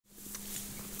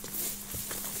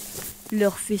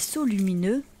Leur faisceau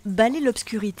lumineux balaie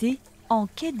l'obscurité en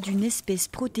quête d'une espèce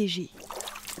protégée.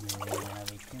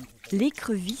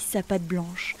 L'écrevisse à pattes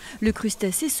blanches. Le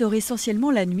crustacé sort essentiellement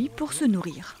la nuit pour se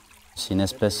nourrir. C'est une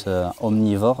espèce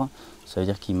omnivore, ça veut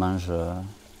dire qu'il mange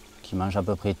à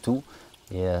peu près tout.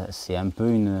 Et c'est un peu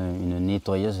une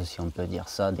nettoyeuse, si on peut dire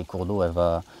ça, des cours d'eau. Elle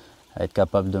va être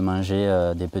capable de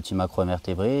manger des petits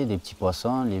macroinvertébrés, des petits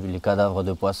poissons, les cadavres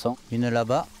de poissons. Une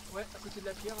là-bas, ouais, à côté de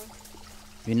la pierre,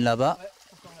 une là-bas,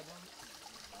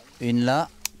 une là.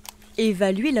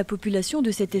 Évaluer la population de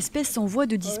cette espèce en voie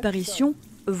de disparition,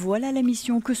 voilà la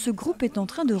mission que ce groupe est en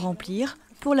train de remplir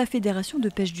pour la Fédération de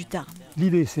pêche du Tarn.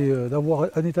 L'idée, c'est d'avoir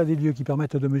un état des lieux qui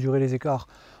permette de mesurer les écarts,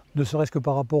 ne serait-ce que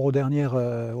par rapport aux derniers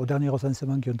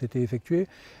recensements qui ont été effectués,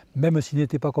 même s'ils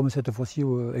n'étaient pas comme cette fois-ci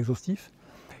exhaustifs.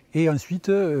 Et ensuite,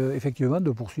 effectivement,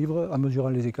 de poursuivre en mesurant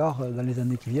les écarts dans les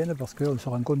années qui viennent, parce qu'on se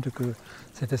rend compte que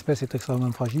cette espèce est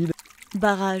extrêmement fragile.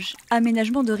 Barrages,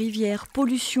 aménagement de rivières,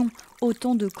 pollution,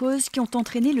 autant de causes qui ont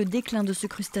entraîné le déclin de ce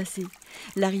crustacé.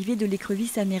 L'arrivée de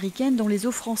l'écrevisse américaine dans les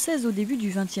eaux françaises au début du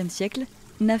XXe siècle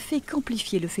n'a fait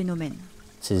qu'amplifier le phénomène.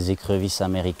 Ces écrevisses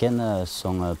américaines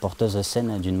sont porteuses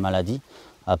saines d'une maladie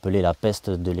appelée la peste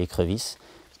de l'écrevisse,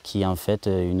 qui en fait,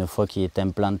 une fois qu'il est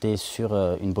implanté sur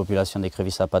une population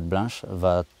d'écrevisses à pattes blanches,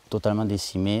 va totalement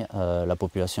décimer la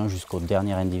population jusqu'au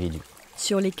dernier individu.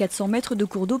 Sur les 400 mètres de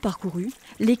cours d'eau parcourus,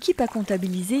 l'équipe a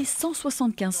comptabilisé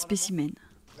 175 spécimens.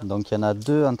 Donc il y en a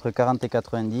 2 entre 40 et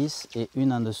 90 et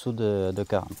une en dessous de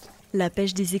 40. La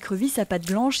pêche des écrevisses à pattes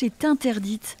blanches est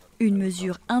interdite, une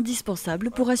mesure indispensable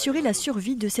pour assurer la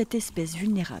survie de cette espèce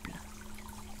vulnérable.